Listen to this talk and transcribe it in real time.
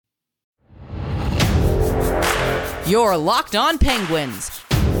You're Locked On Penguins,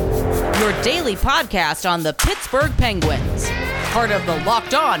 your daily podcast on the Pittsburgh Penguins, part of the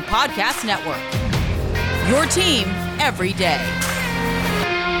Locked On Podcast Network. Your team every day.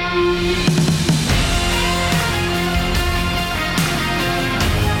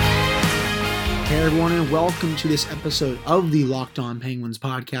 Hey everyone, and welcome to this episode of the Locked On Penguins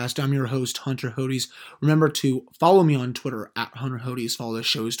podcast. I'm your host, Hunter Hodes. Remember to follow me on Twitter at Hunter Hodes. Follow the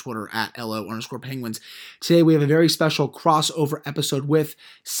show's Twitter at LO_Penguins. Today we have a very special crossover episode with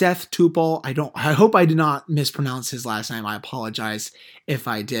Seth Tupol. I hope I did not mispronounce his last name. I apologize if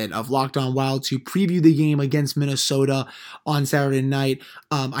I did. Of Locked On Wild to preview the game against Minnesota on Saturday night.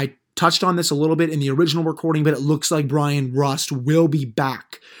 I touched on this a little bit in the original recording, but it looks like Bryan Rust will be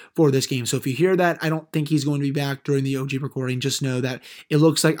back for this game. So if you hear that, I don't think he's going to be back during the OG recording. Just know that it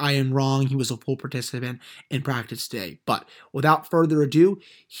looks like I am wrong. He was a full participant in practice today. But without further ado,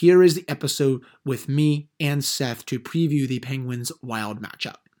 here is the episode with me and Seth to preview the Penguins Wild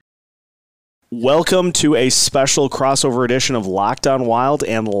matchup. Welcome to a special crossover edition of Locked On Wild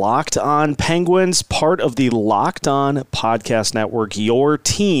and Locked On Penguins, part of the Locked On Podcast Network, your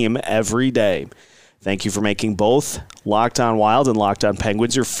team every day. Thank you for making both Locked On Wild and Locked On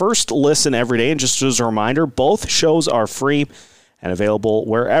Penguins your first listen every day. And just as a reminder, both shows are free and available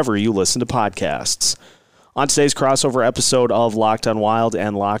wherever you listen to podcasts. On today's crossover episode of Locked On Wild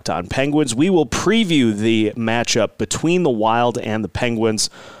and Locked On Penguins, we will preview the matchup between the Wild and the Penguins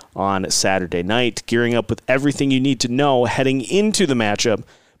on Saturday night, gearing up with everything you need to know heading into the matchup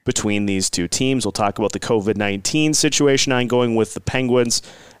between these two teams. We'll talk about the COVID-19 situation ongoing with the Penguins,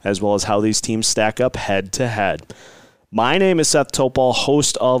 as well as how these teams stack up head-to-head. My name is Seth Tupol,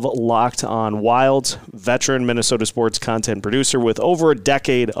 host of Locked On Wild, veteran Minnesota sports content producer with over a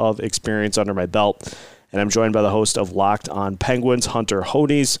decade of experience under my belt, and I'm joined by the host of Locked On Penguins, Hunter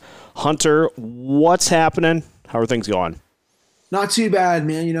Hodes. Hunter, what's happening? How are things going? Not too bad,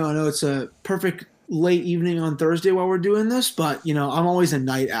 man. I know it's a perfect late evening on Thursday while we're doing this, but, I'm always a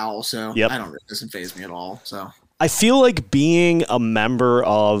night owl, so yep. It doesn't faze me at all, so. I feel like being a member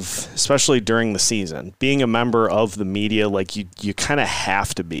of, especially during the season, being a member of the media, like you kind of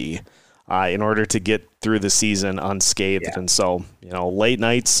have to be in order to get through the season unscathed. Yeah. And so, late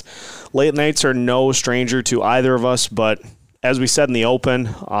nights are no stranger to either of us. But as we said in the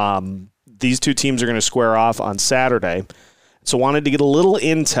open, these two teams are going to square off on Saturday. So wanted to get a little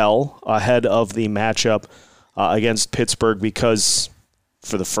intel ahead of the matchup against Pittsburgh because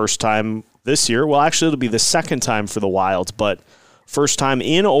for the first time this year, well, actually it'll be the second time for the Wild, but first time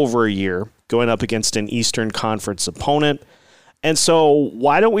in over a year going up against an Eastern Conference opponent. And so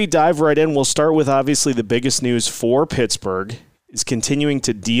why don't we dive right in? We'll start with obviously the biggest news for Pittsburgh is continuing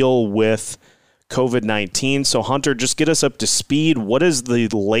to deal with COVID-19. So Hunter, just get us up to speed. What is the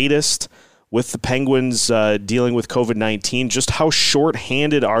latest with the Penguins dealing with COVID-19? Just how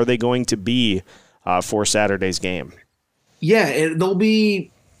short-handed are they going to be for Saturday's game? Yeah, they'll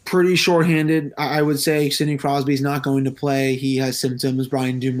be pretty short-handed. I would say Sidney Crosby's not going to play. He has symptoms.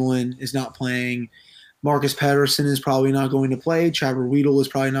 Brian Dumoulin is not playing. Marcus Pettersson is probably not going to play. Trevor Weedle is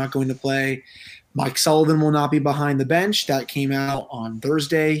probably not going to play. Mike Sullivan will not be behind the bench. That came out on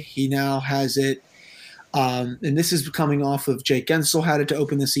Thursday. He now has it. And this is coming off of Jake Gensel had it to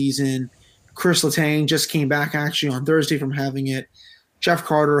open the season. Chris Letang just came back actually on Thursday from having it. Jeff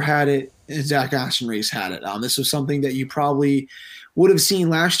Carter had it, and Zach Aston-Reese had it. This was something that you probably would have seen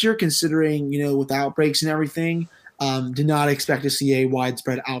last year, considering, with outbreaks and everything. Did not expect to see a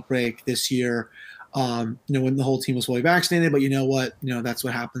widespread outbreak this year, when the whole team was fully vaccinated. But you know what? That's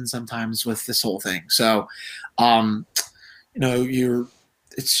what happens sometimes with this whole thing. So, it's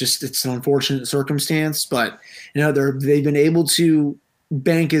an unfortunate circumstance, but, they've been able to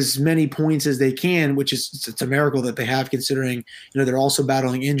bank as many points as they can, which is it's a miracle that they have, considering they're also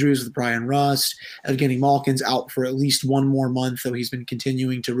battling injuries with Bryan Rust. Evgeny Malkin's out for at least one more month, though he's been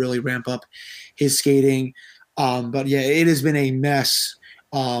continuing to really ramp up his skating. But yeah, it has been a mess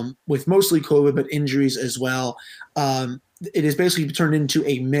with mostly COVID, but injuries as well. It has basically turned into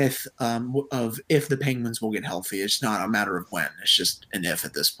a myth of if the Penguins will get healthy. It's not a matter of when. It's just an if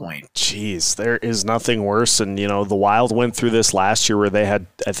at this point. Jeez, there is nothing worse. And, the Wild went through this last year where they had,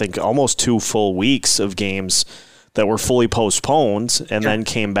 I think, almost 2 full weeks of games that were fully postponed and then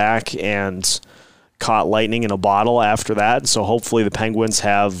came back and caught lightning in a bottle after that. So hopefully the Penguins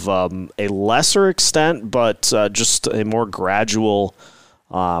have a lesser extent, but just a more gradual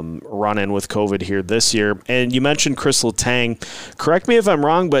run-in with COVID here this year. And you mentioned Chris Letang. Correct me if I'm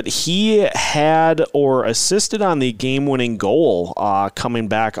wrong, but he had or assisted on the game-winning goal coming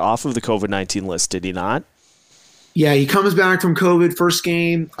back off of the COVID-19 list, did he not? Yeah, he comes back from COVID, first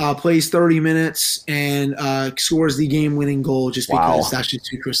game, plays 30 minutes, and scores the game-winning goal just because that's just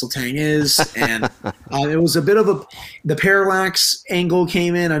who Crystal Tang is. And it was a bit of the parallax angle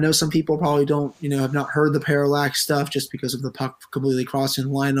came in. I know some people probably don't, have not heard the parallax stuff just because of the puck completely crossing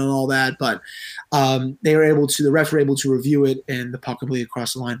the line and all that. But the refs were able to review it, and the puck completely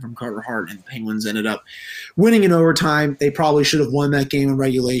crossed the line from Carter Hart, and the Penguins ended up winning in overtime. They probably should have won that game in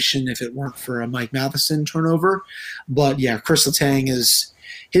regulation if it weren't for a Mike Matheson turnover. But yeah, Crystal Tang his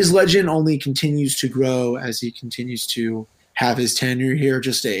legend only continues to grow as he continues to have his tenure here.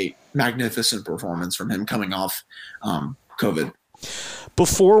 Just a magnificent performance from him coming off COVID.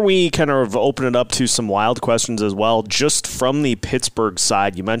 Before we kind of open it up to some wild questions as well, just from the Pittsburgh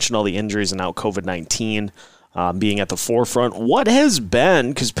side, you mentioned all the injuries and now COVID-19 being at the forefront. What has been,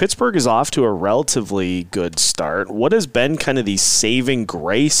 because Pittsburgh is off to a relatively good start, what has been kind of the saving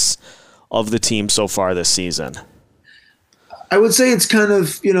grace of the team so far this season? I would say it's kind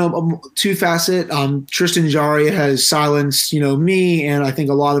of, two-facet. Tristan Jarry has silenced, me and I think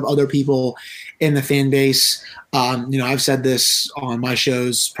a lot of other people in the fan base. I've said this on my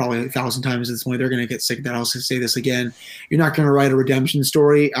shows probably 1,000 times at this point. They're going to get sick of that. I'll say this again. You're not going to write a redemption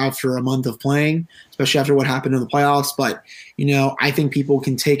story after a month of playing, especially after what happened in the playoffs. But, I think people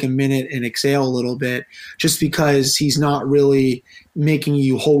can take a minute and exhale a little bit just because he's not really making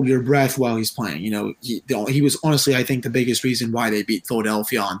you hold your breath while he's playing. He was honestly, I think, the biggest reason why they beat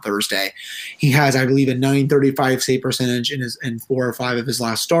Philadelphia on Thursday. He has, I believe, a .935 save percentage in 4 or 5 of his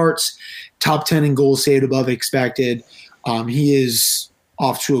last starts. Top 10 in goals saved above expected. He is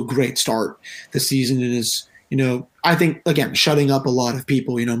off to a great start this season and is, I think, again, shutting up a lot of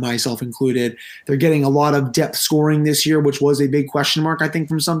people, myself included. They're getting a lot of depth scoring this year, which was a big question mark, I think,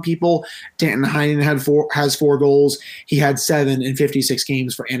 from some people. Danton Heinen has 4 goals. He had 7 in 56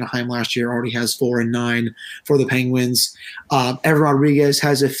 games for Anaheim last year, already has 4 and 9 for the Penguins. Evan Rodriguez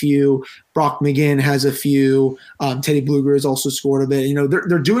has a few. Brock McGinn has a few. Teddy Blueger has also scored a bit.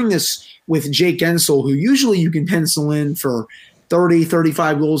 They're doing this with Jake Gensel, who usually you can pencil in for 30,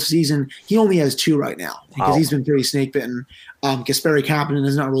 35 goals a season. He only has 2 right now because he's been pretty snake bitten. Kasperi Kapanen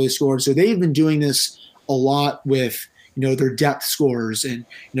has not really scored. So they've been doing this a lot with, their depth scorers. And,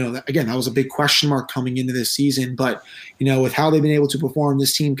 again, that was a big question mark coming into this season. But, with how they've been able to perform,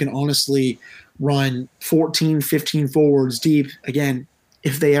 this team can honestly run 14, 15 forwards deep. Again,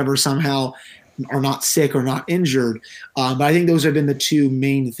 if they ever somehow are not sick or not injured. But I think those have been the 2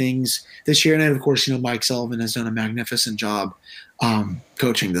 main things this year. And then, of course, Mike Sullivan has done a magnificent job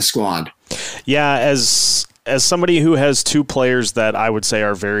coaching the squad. Yeah, as somebody who has 2 players that I would say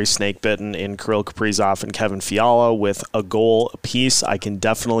are very snake-bitten in Kirill Kaprizov and Kevin Fiala with a goal apiece, I can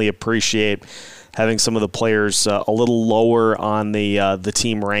definitely appreciate having some of the players a little lower on the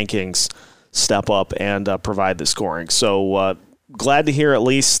team rankings step up and provide the scoring. So glad to hear, at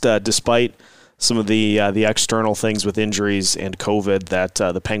least despite some of the external things with injuries and COVID, that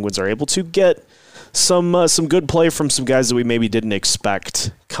the Penguins are able to get some good play from some guys that we maybe didn't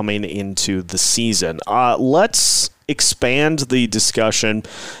expect coming into the season. Let's expand the discussion,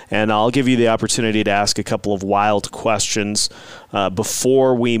 and I'll give you the opportunity to ask a couple of wild questions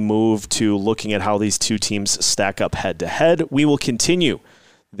before we move to looking at how these 2 teams stack up head-to-head. We will continue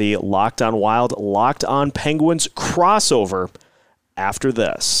the Locked On Wild, Locked On Penguins crossover after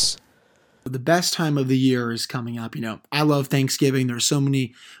this. The best time of the year is coming up. I love Thanksgiving. There's so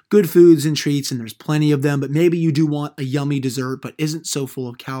many good foods and treats, and there's plenty of them, but maybe you do want a yummy dessert, but isn't so full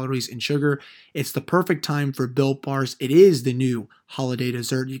of calories and sugar. It's the perfect time for Built Bars. It is the new holiday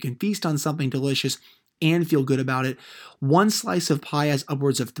dessert. You can feast on something delicious and feel good about it. One slice of pie has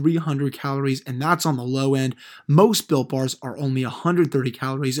upwards of 300 calories, and that's on the low end. Most Built Bars are only 130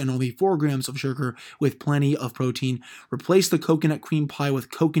 calories and only 4 grams of sugar with plenty of protein. Replace the coconut cream pie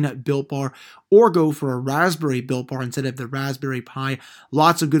with coconut Built Bar, or go for a raspberry Built Bar instead of the raspberry pie.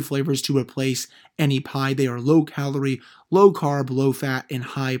 Lots of good flavors to replace any pie. They are low calorie, low carb, low fat, and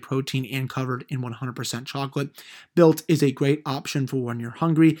high protein, and covered in 100% chocolate. Built is a great option for when you're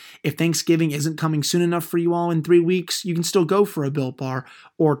hungry. If Thanksgiving isn't coming soon enough for you all in 3 weeks, you can still go for a Built Bar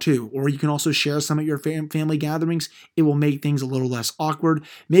or 2, or you can also share some at your family gatherings. It will make things a little less awkward.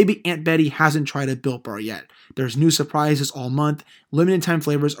 Maybe Aunt Betty hasn't tried a Built Bar yet. There's new surprises all month, limited time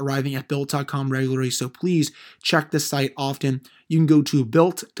flavors arriving at Built.com regularly, so please check the site often. You can go to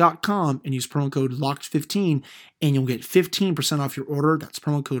Built.com and use promo code LOCKED15 and you'll get 15% off your order. That's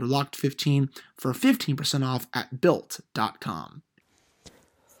promo code LOCKED15 for 15% off at Built.com.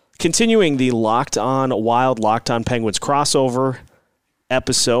 Continuing the Locked On Wild, Locked On Penguins crossover,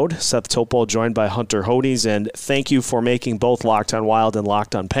 episode. Seth Topol joined by Hunter Hodes, and thank you for making both Locked On Wild and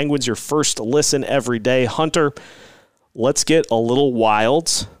Locked On Penguins your first listen every day. Hunter, let's get a little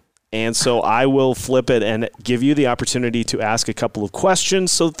wild, and so I will flip it and give you the opportunity to ask a couple of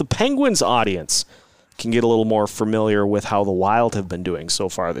questions so that the Penguins audience can get a little more familiar with how the Wild have been doing so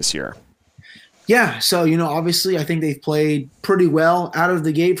far this year. Yeah, so, obviously I think they've played pretty well out of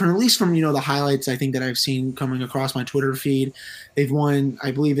the gate, from at least from, the highlights I think that I've seen coming across my Twitter feed. They've won,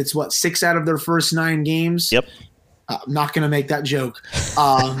 I believe it's 6 out of their first 9 games. Yep. I'm not going to make that joke.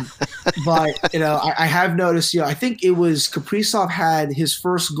 But, I have noticed, I think it was Kaprizov had his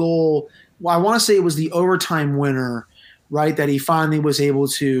first goal. Well, I want to say it was the overtime winner, right? That he finally was able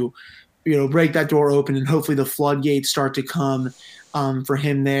to, break that door open, and hopefully the floodgates start to come for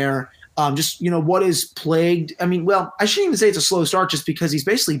him there. What is plagued. I mean, well, I shouldn't even say it's a slow start just because he's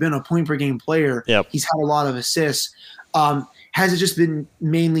basically been a point per game player. Yep. He's had a lot of assists. Has it just been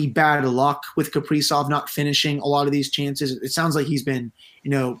mainly bad luck with Kaprizov not finishing a lot of these chances? It sounds like he's been,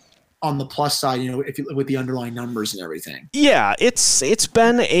 on the plus side, with the underlying numbers and everything. Yeah, it's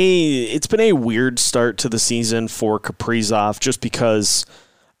been a weird start to the season for Kaprizov, just because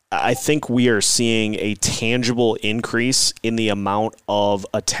I think we are seeing a tangible increase in the amount of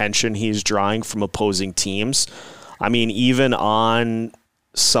attention he's drawing from opposing teams. I mean, even on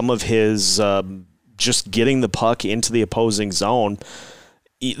some of his just getting the puck into the opposing zone,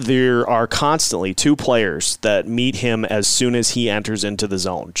 there are constantly 2 players that meet him as soon as he enters into the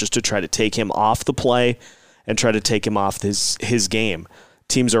zone, just to try to take him off the play and try to take him off his game.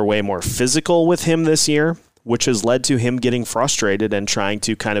 Teams are way more physical with him this year, which has led to him getting frustrated and trying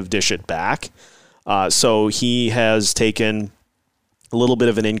to kind of dish it back. So he has taken a little bit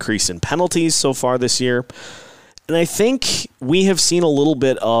of an increase in penalties so far this year. And I think we have seen a little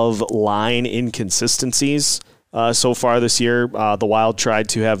bit of line inconsistencies so far this year. The Wild tried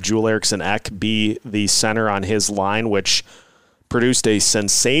to have Joel Eriksson Ek be the center on his line, which produced a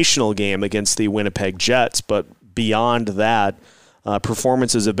sensational game against the Winnipeg Jets. But beyond that,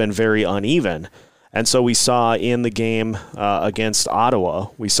 performances have been very uneven. And so we saw in the game against Ottawa,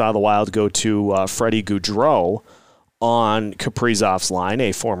 we saw the Wild go to Freddie Gaudreau on Kaprizov's line,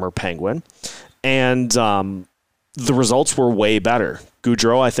 a former Penguin. And the results were way better.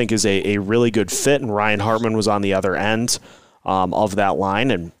 Gaudreau, I think, is a really good fit, and Ryan Hartman was on the other end of that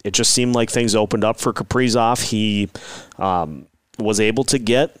line, and it just seemed like things opened up for Kaprizov. He was able to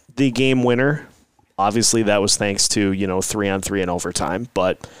get the game winner. Obviously, that was thanks to 3-on-3 in overtime,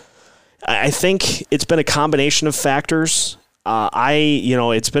 but I think it's been a combination of factors.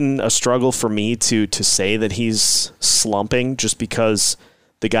 It's been a struggle for me to say that he's slumping, just because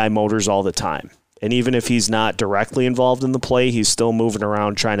the guy motors all the time. And even if he's not directly involved in the play, he's still moving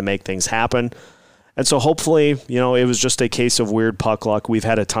around trying to make things happen. And so hopefully, it was just a case of weird puck luck. We've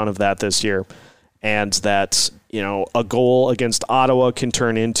had a ton of that this year. And that, a goal against Ottawa can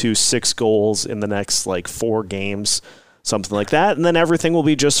turn into 6 goals in the next 4 games, something like that. And then everything will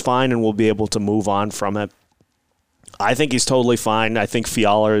be just fine and we'll be able to move on from it. I think he's totally fine. I think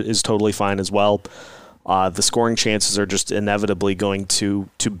Fiala is totally fine as well. The scoring chances are just inevitably going to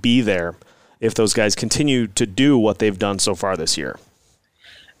be there if those guys continue to do what they've done so far this year.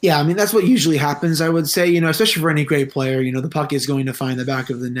 Yeah, I mean, that's what usually happens, I would say, especially for any great player. The puck is going to find the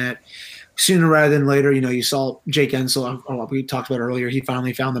back of the net sooner rather than later. You saw Jake Ensel, we talked about earlier, he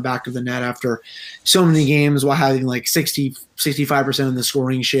finally found the back of the net after so many games while having 65% of the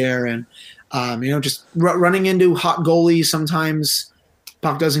scoring share. And, just running into hot goalies, sometimes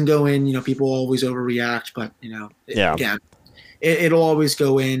puck doesn't go in. People always overreact, but, again, it'll always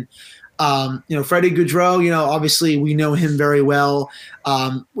go in. Freddie Gaudreau, obviously we know him very well.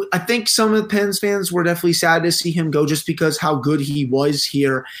 I think some of the Pens fans were definitely sad to see him go just because how good he was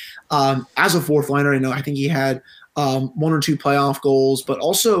here as a fourth liner. I think he had 1 or 2 playoff goals, but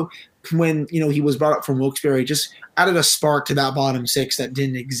also when, he was brought up from Wilkes-Barre, just added a spark to that bottom 6 that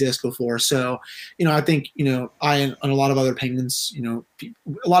didn't exist before. So, I think, I and a lot of other Penguins,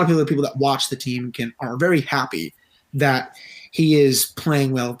 a lot of people that watch the team are very happy that he is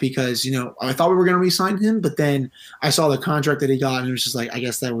playing well, because, I thought we were going to re-sign him, but then I saw the contract that he got, and it was just I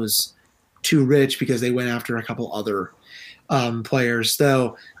guess that was too rich because they went after a couple other players.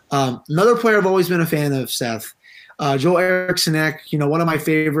 So another player I've always been a fan of, Seth, Joel Eriksson Ek, one of my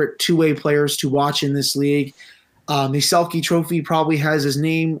favorite two-way players to watch in this league. The Selke Trophy probably has his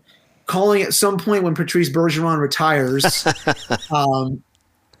name calling at some point when Patrice Bergeron retires.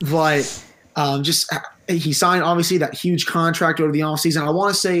 He signed, obviously, that huge contract over the offseason. I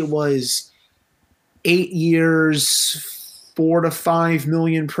want to say it was 8 years, $4 to $5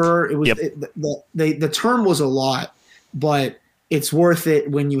 million per. It was the term was a lot, but it's worth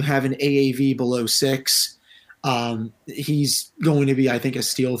it when you have an AAV below 6. He's going to be, I think, a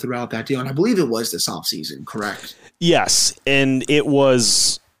steal throughout that deal. And I believe it was this offseason, correct? Yes, and it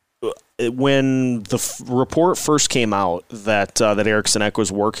was when the report first came out that Eriksson Ek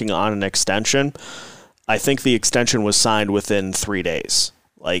was working on an extension. I think the extension was signed within 3 days.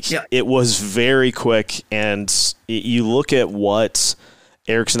 It was very quick, and you look at what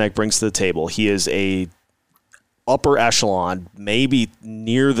Eriksson Ek brings to the table. He is a upper echelon, maybe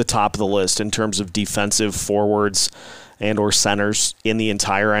near the top of the list in terms of defensive forwards and or centers in the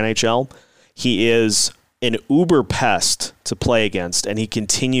entire NHL. He is an uber pest to play against, and he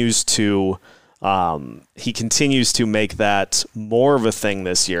continues to make that more of a thing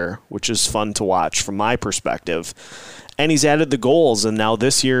this year, which is fun to watch from my perspective. And he's added the goals, and now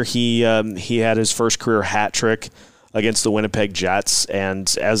this year he had his first career hat trick against the Winnipeg Jets. And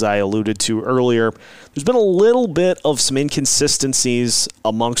as I alluded to earlier, there's been a little bit of some inconsistencies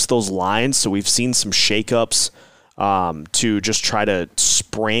amongst those lines, so we've seen some shakeups to just try to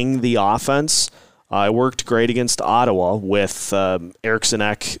spring the offense. It worked great against Ottawa with Eriksson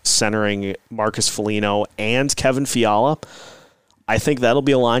Ek centering Marcus Foligno and Kevin Fiala. I think that'll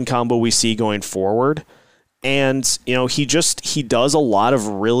be a line combo we see going forward. And, he does a lot of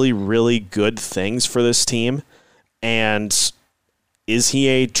really, really good things for this team. And is he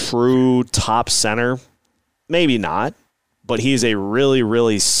a true top center? Maybe not. But he's a really,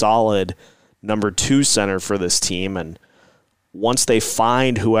 really solid number 2 center for this team. And once they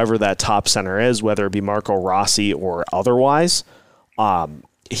find whoever that top center is, whether it be Marco Rossi or otherwise,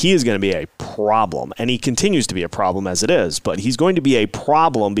 he is going to be a problem. And he continues to be a problem as it is. But he's going to be a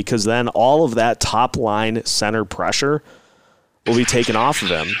problem because then all of that top line center pressure will be taken off of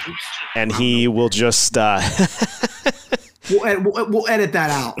him. And he will just... We'll edit that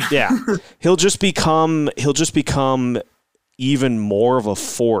out. Yeah. He'll just become even more of a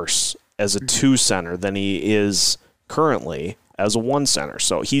force as a 2 center than he is currently as a 1 center.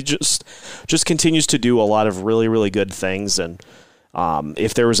 So he just continues to do a lot of really, really good things. And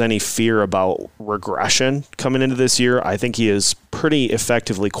if there was any fear about regression coming into this year, I think he has pretty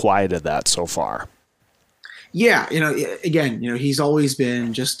effectively quieted that so far. Yeah, again, he's always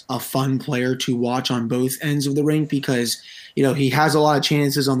been just a fun player to watch on both ends of the rink because, he has a lot of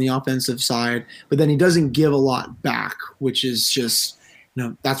chances on the offensive side, but then he doesn't give a lot back, which is just,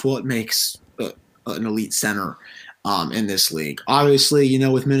 that's what makes an elite center in this league. Obviously,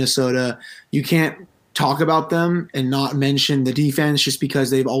 with Minnesota, you can't talk about them and not mention the defense just because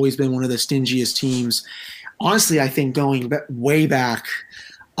they've always been one of the stingiest teams. Honestly, I think going way back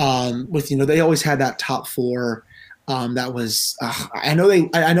with, they always had that top 4. That was, I know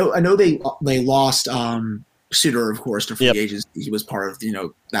they lost Suter, of course, to free agency. He was part of,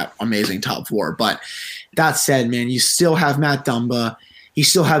 that amazing top 4. But that said, man, you still have Matt Dumba. You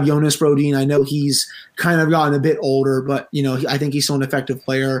still have Jonas Brodin. I know he's kind of gotten a bit older, but, I think he's still an effective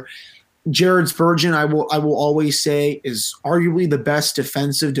player. Jared Spurgeon, I will always say, is arguably the best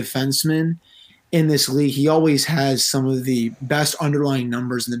defensive defenseman in this league. He always has some of the best underlying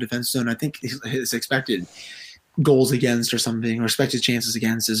numbers in the defense zone. I think his expected goals against or something, or expected chances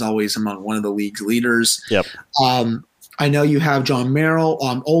against, is always among one of the league's leaders. Yep. I know you have John Merrill.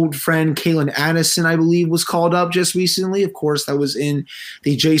 Old friend Kalen Addison, I believe, was called up just recently. Of course, that was in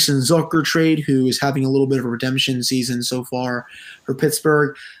the Jason Zucker trade, who is having a little bit of a redemption season so far for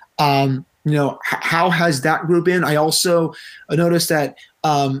Pittsburgh. How has that group been? I also noticed that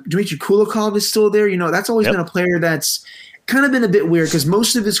Dmitry Kulikov is still there. That's always been a player that's kind of been a bit weird because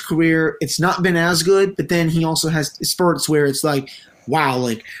most of his career, it's not been as good, but then he also has spurts where it's like, wow,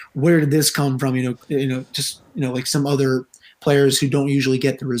 like where did this come from? Like some other players who don't usually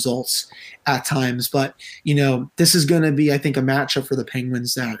get the results at times. But, this is going to be, I think, a matchup for the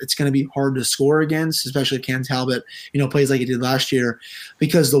Penguins that it's going to be hard to score against, especially if Cam Talbot, plays like he did last year,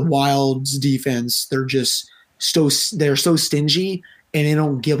 because the Wild's defense, they're so stingy and they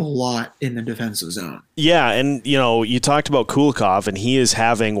don't give a lot in the defensive zone. Yeah, and, you talked about Kulikov, and he is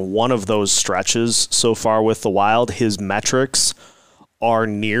having one of those stretches so far with the Wild. His metrics are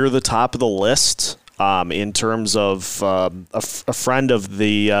near the top of the list. In terms of a friend of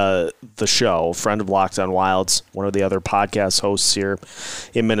the show, friend of Locked On Wilds, one of the other podcast hosts here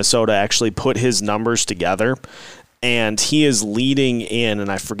in Minnesota, actually put his numbers together, and he is leading in,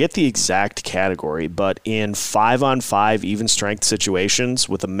 and I forget the exact category, but in 5-on-5 even strength situations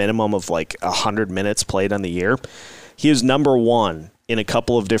with a minimum of like 100 minutes played on the year, he is number 1 in a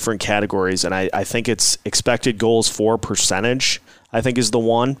couple of different categories, and I think it's expected goals for percentage, I think is the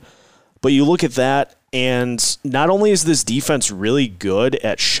one. But you look at that, and not only is this defense really good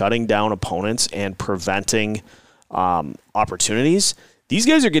at shutting down opponents and preventing opportunities, these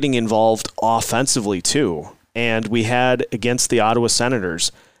guys are getting involved offensively too. And we had against the Ottawa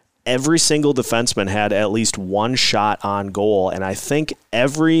Senators, every single defenseman had at least one shot on goal, and I think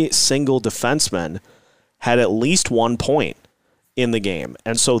every single defenseman had at least 1 point in the game.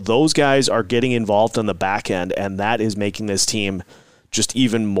 And so those guys are getting involved on the back end, and that is making this team just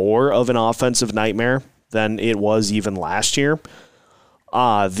even more of an offensive nightmare than it was even last year.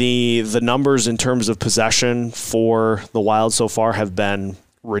 The numbers in terms of possession for the Wild so far have been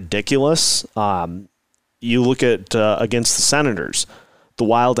ridiculous. You look at against the Senators, the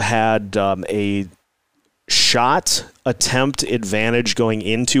Wild had a shot attempt advantage going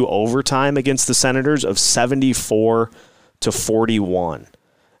into overtime against the Senators of 74-41.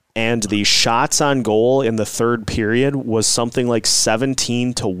 And the shots on goal in the third period was something like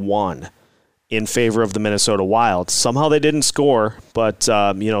 17-1 in favor of the Minnesota Wild. Somehow they didn't score, but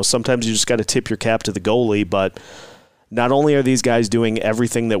sometimes you just got to tip your cap to the goalie. But not only are these guys doing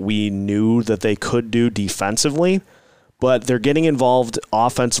everything that we knew that they could do defensively, but they're getting involved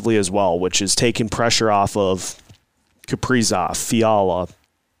offensively as well, which is taking pressure off of Kaprizov, Fiala,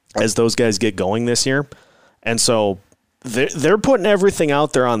 as those guys get going this year. And so they're putting everything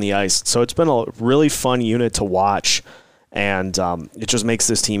out there on the ice. So it's been a really fun unit to watch, and it just makes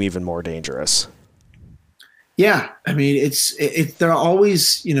this team even more dangerous. Yeah, I mean, they're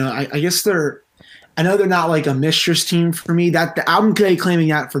always, I guess I know they're not like a mistress team for me. I'm claiming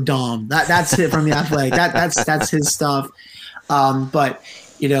that for Dom. That's it from the Athletic. That's his stuff. But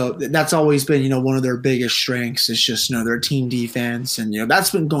that's always been one of their biggest strengths is just their team defense, and that's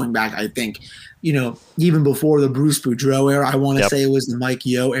been going back. I think even before the Bruce Boudreau era. I want to say it was the Mike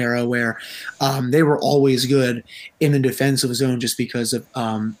Yeo era where they were always good in the defensive zone just because of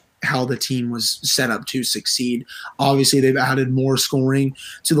how the team was set up to succeed. Obviously, they've added more scoring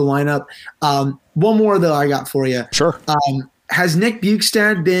to the lineup. One more, though, I got for you. Sure. Has Nick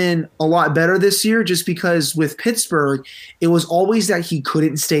Bjugstad been a lot better this year? Just because with Pittsburgh, it was always that he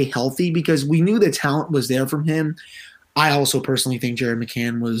couldn't stay healthy because we knew the talent was there from him. I also personally think Jared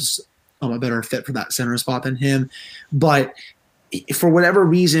McCann was a better fit for that center spot than him. But for whatever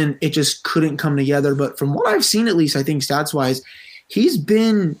reason, it just couldn't come together. But from what I've seen, at least, I think stats-wise, he's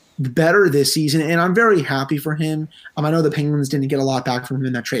been better this season, and I'm very happy for him. I know the Penguins didn't get a lot back from him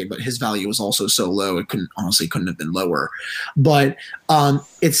in that trade, but his value was also so low it couldn't have been lower. But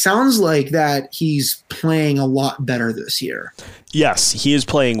it sounds like that he's playing a lot better this year. Yes, he is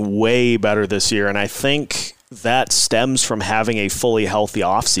playing way better this year, and I think that stems from having a fully healthy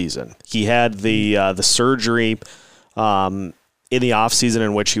offseason. He had the surgery in the offseason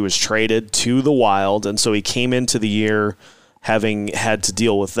in which he was traded to the Wild, and so he came into the year having had to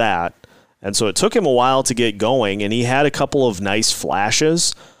deal with that. And so it took him a while to get going, and he had a couple of nice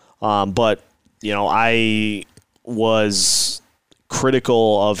flashes. But, I was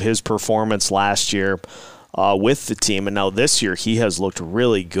critical of his performance last year with the team. And now this year he has looked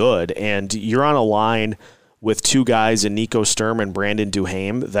really good. And you're on a line with two guys in Nico Sturm and Brandon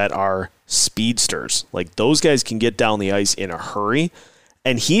Duhaime that are speedsters. Like, those guys can get down the ice in a hurry.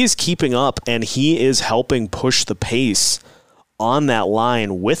 And he is keeping up, and he is helping push the pace on that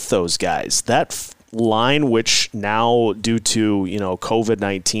line with those guys. That line, which now, due to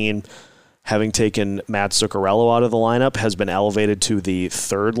COVID-19 having taken Matt Zuccarello out of the lineup, has been elevated to the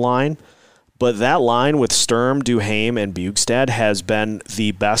third line. But that line with Sturm, Duhaime, and Bjugstad has been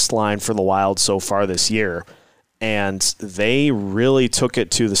the best line for the Wild so far this year. And they really took it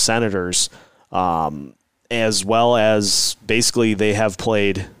to the Senators, as well as basically they have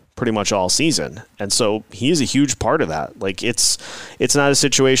played pretty much all season. And so he's a huge part of that. Like, it's not a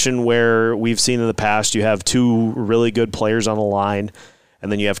situation where we've seen in the past you have two really good players on the line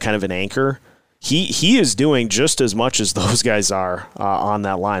and then you have kind of an anchor. He is doing just as much as those guys are on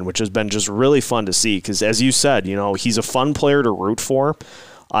that line, which has been just really fun to see because, as you said, he's a fun player to root for,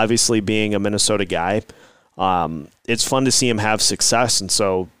 obviously being a Minnesota guy. It's fun to see him have success, and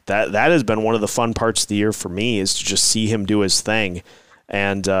so that has been one of the fun parts of the year for me, is to just see him do his thing.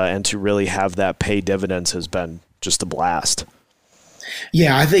 And to really have that pay dividends has been just a blast.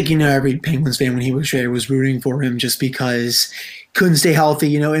 Yeah, I think, every Penguins fan when he was traded was rooting for him just because he couldn't stay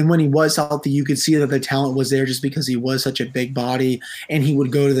healthy, and when he was healthy, you could see that the talent was there just because he was such a big body and he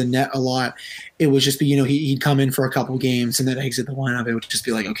would go to the net a lot. It would just be, he'd come in for a couple games and then exit the lineup. It would just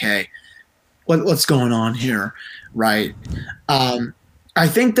be like, okay, what's going on here, right? I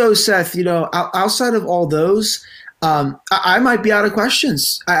think, though, Seth, outside of all those, I might be out of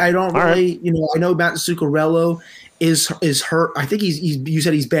questions. I don't really, I know Matt Zuccarello is hurt. I think you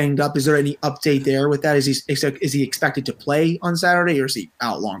said he's banged up. Is there any update there with that? Is he expected to play on Saturday, or is he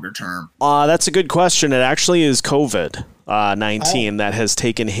out longer term? That's a good question. It actually is COVID-19 that has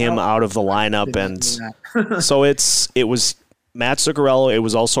taken him out of the lineup, and so it was Matt Zuccarello. It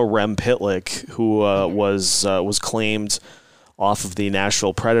was also Rem Pitlick, who was claimed off of the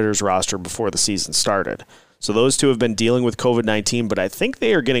Nashville Predators roster before the season started. So those two have been dealing with COVID-19, but I think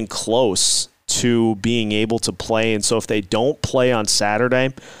they are getting close to being able to play. And so if they don't play on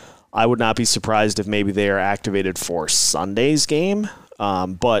Saturday, I would not be surprised if maybe they are activated for Sunday's game.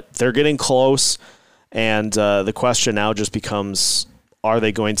 But they're getting close, and the question now just becomes, are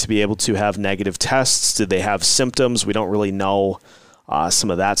they going to be able to have negative tests? Did they have symptoms? We don't really know some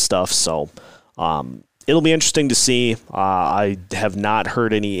of that stuff. So it'll be interesting to see. I have not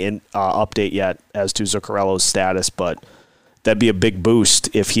heard any update yet as to Zuccarello's status, but that'd be a big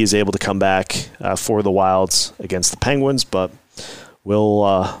boost if he's able to come back for the Wilds against the Penguins. But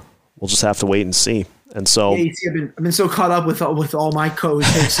we'll just have to wait and see. And so I've been so caught up with all my coach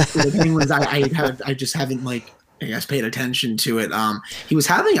takes for the Penguins. I just haven't paid attention to it. He was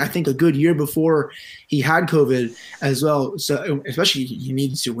having, I think, a good year before he had COVID as well. So especially he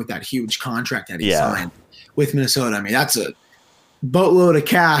needs to with that huge contract that he signed with Minnesota. I mean, that's a boatload of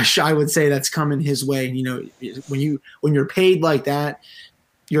cash, I would say, that's coming his way. And, when you're paid like that,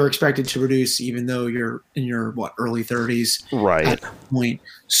 you're expected to produce, even though you're in your early 30s, right? At that point.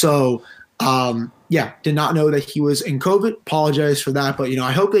 So, did not know that he was in COVID. Apologize for that, but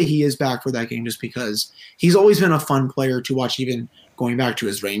I hope that he is back for that game, just because he's always been a fun player to watch, even going back to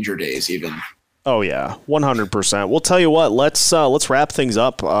his Ranger days, even. Oh yeah, 100%. We'll tell you what. Let's wrap things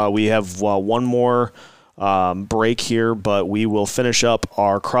up. We have one more break here, but we will finish up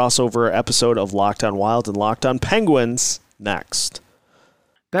our crossover episode of Locked On Wild and Locked On Penguins next.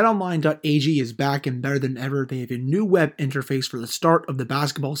 BetOnline.ag is back and better than ever. They have a new web interface for the start of the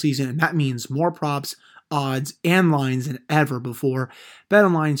basketball season, and that means more props, odds, and lines than ever before.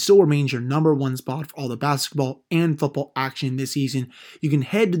 BetOnline still remains your number one spot for all the basketball and football action this season. You can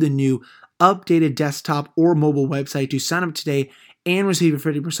head to the new updated desktop or mobile website to sign up today and receive a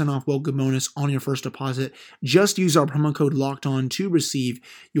 50% off welcome bonus on your first deposit. Just use our promo code LOCKEDON to receive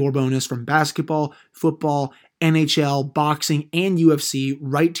your bonus from basketball, football, NHL, boxing, and UFC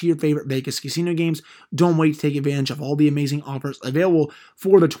right to your favorite Vegas casino games. Don't wait to take advantage of all the amazing offers available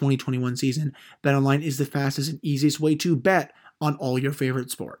for the 2021 season. BetOnline is the fastest and easiest way to bet on all your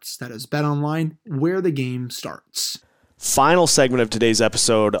favorite sports. That is BetOnline, where the game starts. Final segment of today's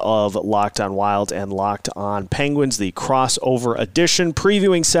episode of Locked On Wild and Locked On Penguins, the crossover edition,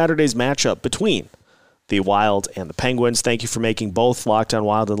 previewing Saturday's matchup between the Wild and the Penguins. Thank you for making both Locked On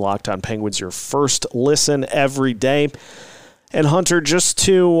Wild and Locked On Penguins your first listen every day. And Hunter, just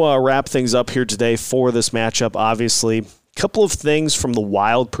to wrap things up here today for this matchup, obviously, a couple of things from the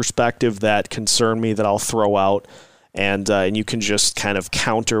Wild perspective that concern me that I'll throw out, and you can just kind of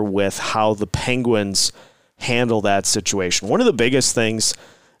counter with how the Penguins handle that situation. One of the biggest things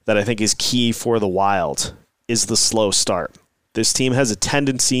that I think is key for the Wild is the slow start. This team has a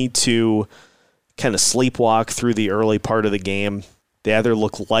tendency to kind of sleepwalk through the early part of the game. They either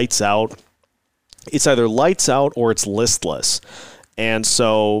look lights out. It's either lights out or it's listless. And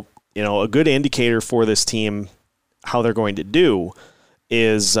so, a good indicator for this team, how they're going to do,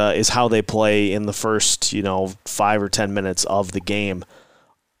 is how they play in the first, 5 or 10 minutes of the game.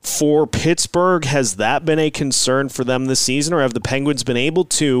 For Pittsburgh, has that been a concern for them this season, or have the Penguins been able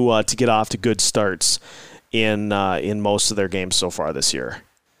to get off to good starts in most of their games so far this year?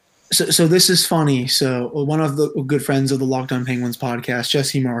 So this is funny. So one of the good friends of the Locked On Penguins podcast,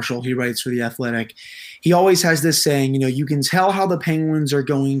 Jesse Marshall, he writes for The Athletic. He always has this saying, you can tell how the Penguins are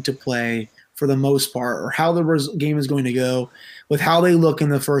going to play for the most part, or how the game is going to go with how they look in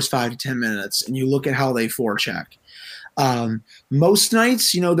the first 5 to 10 minutes, and you look at how they forecheck. Most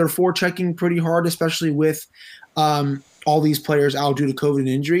nights, they're forechecking pretty hard, especially with all these players out due to COVID and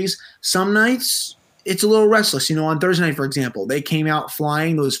injuries. Some nights, it's a little restless. On Thursday night, for example, they came out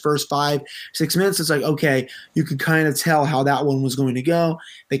flying those first 5-6 minutes. It's like, okay, you could kind of tell how that one was going to go.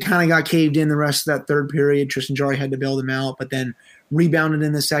 They kind of got caved in the rest of that third period. Tristan Jarry had to bail them out, but then rebounded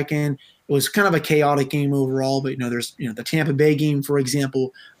in the second. It was kind of a chaotic game overall, but there's the Tampa Bay game, for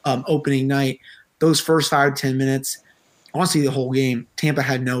example, opening night. Those first 5 to 10 minutes, honestly, the whole game, Tampa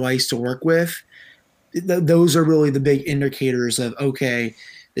had no ice to work with. Those are really the big indicators of, okay,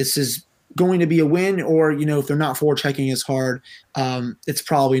 this is going to be a win, or, if they're not forechecking as hard, it's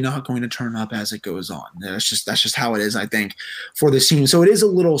probably not going to turn up as it goes on. That's just how it is, I think, for this team. So it is a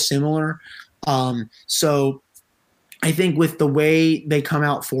little similar. So I think with the way they come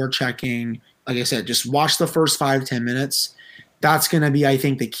out forechecking, like I said, just watch the first 5-10 minutes. That's going to be, I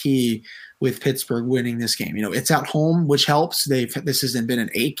think, the key with Pittsburgh winning this game. It's at home, which helps. This hasn't been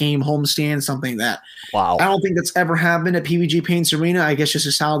an 8-game homestand, something that I don't think that's ever happened at PVG Paints Arena. I guess just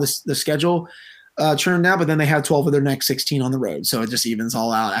is how the schedule turned out, but then they have 12 of their next 16 on the road, so it just evens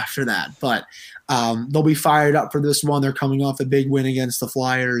all out after that. But they'll be fired up for this one. They're coming off a big win against the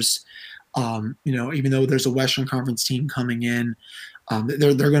Flyers. Even though there's a Western Conference team coming in,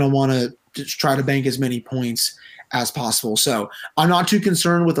 they're going to want to try to bank as many points as possible. So I'm not too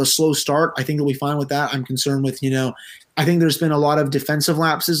concerned with a slow start. I think they'll be fine with that. I'm concerned with, I think there's been a lot of defensive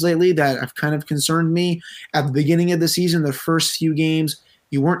lapses lately that have kind of concerned me. At the beginning of the season, the first few games,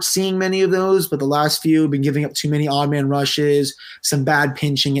 you weren't seeing many of those, but the last few have been giving up too many odd man rushes, some bad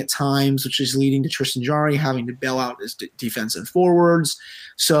pinching at times, which is leading to Tristan Jarry having to bail out his defensive forwards.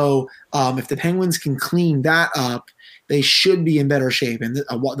 So if the Penguins can clean that up, they should be in better shape. And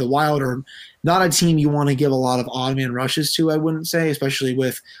the Wild are not a team you want to give a lot of odd man rushes to, I wouldn't say, especially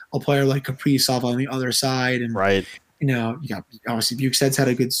with a player like Kaprizov on the other side. And, right. You got obviously Bukestad's had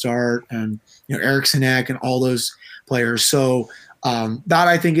a good start, and, Eriksson Ek and all those players. So that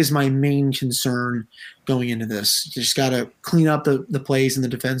I think is my main concern going into this. You just got to clean up the plays in the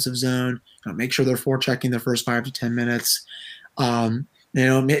defensive zone, make sure they're forechecking the first 5 to 10 minutes.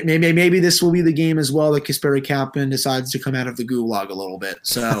 Maybe this will be the game as well that Kasperi Kapanen decides to come out of the gulag a little bit.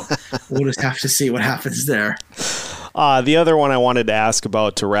 So we'll just have to see what happens there. The other one I wanted to ask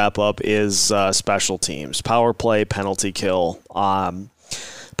about to wrap up is special teams, power play, penalty kill.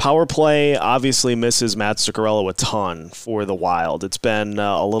 Power play obviously misses Matt Zuccarello a ton for the Wild. It's been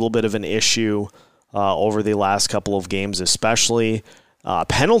a little bit of an issue over the last couple of games, especially.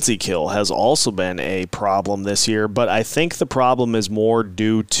 Penalty kill has also been a problem this year, but I think the problem is more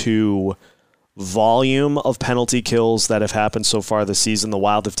due to volume of penalty kills that have happened so far this season. The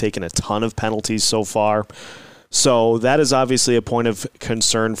Wild have taken a ton of penalties so far, so that is obviously a point of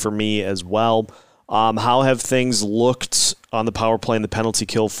concern for me as well. How have things looked on the power play and the penalty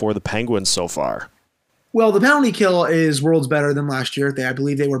kill for the Penguins so far? Well, the penalty kill is worlds better than last year. I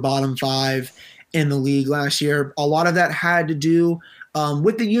believe they were bottom 5 in the league last year. A lot of that had to do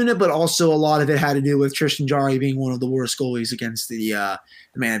with the unit, but also a lot of it had to do with Tristan Jarry being one of the worst goalies against the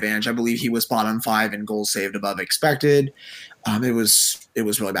man advantage. I believe he was bottom 5 in goals saved above expected. It was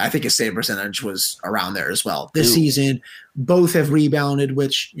really bad. I think his save percentage was around there as well. This season, both have rebounded,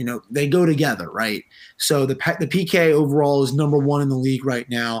 which, they go together, right? So the PK overall is number 1 in the league right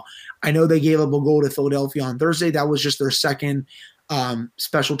now. I know they gave up a goal to Philadelphia on Thursday. That was just their second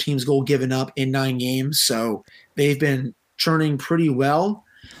special teams goal given up in 9 games. So they've been churning pretty well.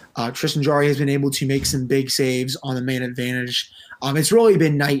 Tristan Jarry has been able to make some big saves on the man advantage. It's really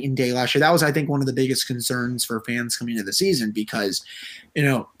been night and day last year. That was, I think, one of the biggest concerns for fans coming into the season because,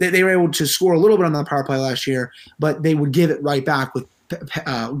 they were able to score a little bit on the power play last year, but they would give it right back with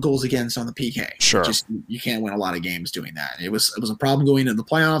goals against on the PK. Sure. You can't win a lot of games doing that. It was a problem going into the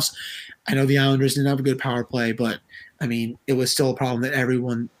playoffs. I know the Islanders didn't have a good power play, but it was still a problem that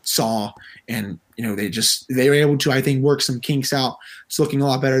everyone saw, and they were able to, I think, work some kinks out. It's looking a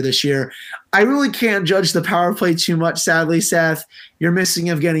lot better this year. I really can't judge the power play too much, sadly, Seth. You're missing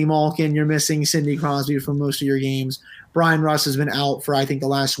Evgeny Malkin. You're missing Sidney Crosby for most of your games. Brian Russ has been out for, I think, the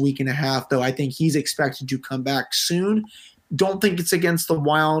last week and a half, though I think he's expected to come back soon. Don't think it's against the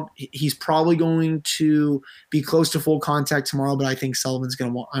Wild. He's probably going to be close to full contact tomorrow, but I think Sullivan's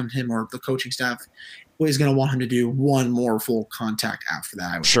going to want him, or the coaching staff is going to want him to do one more full contact after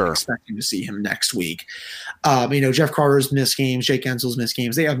that. I was expecting to see him next week. Jeff Carter's missed games, Jake Ensel's missed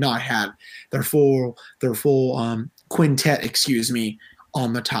games. They have not had their full quintet,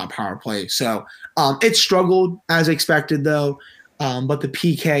 on the top power play. So it struggled as expected, though. But the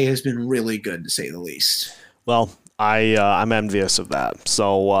PK has been really good, to say the least. Well, I'm envious of that.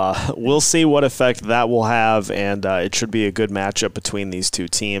 So we'll see what effect that will have, and it should be a good matchup between these two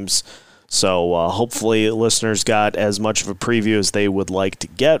teams. So hopefully listeners got as much of a preview as they would like to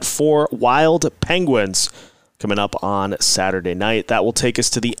get for Wild Penguins coming up on Saturday night. That will take us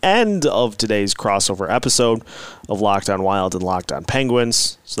to the end of today's crossover episode of Locked on Wild and Locked on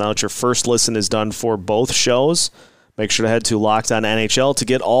Penguins. So now that your first listen is done for both shows, make sure to head to Locked on NHL to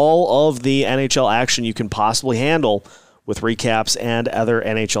get all of the NHL action you can possibly handle, with recaps and other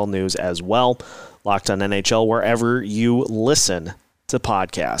NHL news as well. Locked on NHL wherever you listen to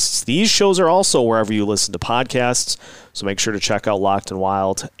podcasts. These shows are also wherever you listen to podcasts, so make sure to check out Locked on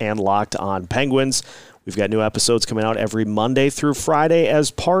Wild and Locked on Penguins. We've got new episodes coming out every Monday through Friday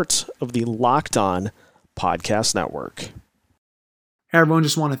as part of the Locked On Podcast Network. Hey everyone,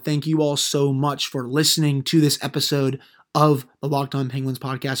 just want to thank you all so much for listening to this episode of the Locked On Penguins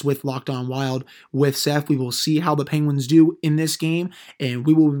podcast with Locked On Wild with Seth. We will see how the Penguins do in this game, and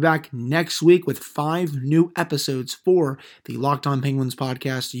we will be back next week with 5 new episodes for the Locked On Penguins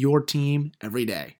podcast, your team every day.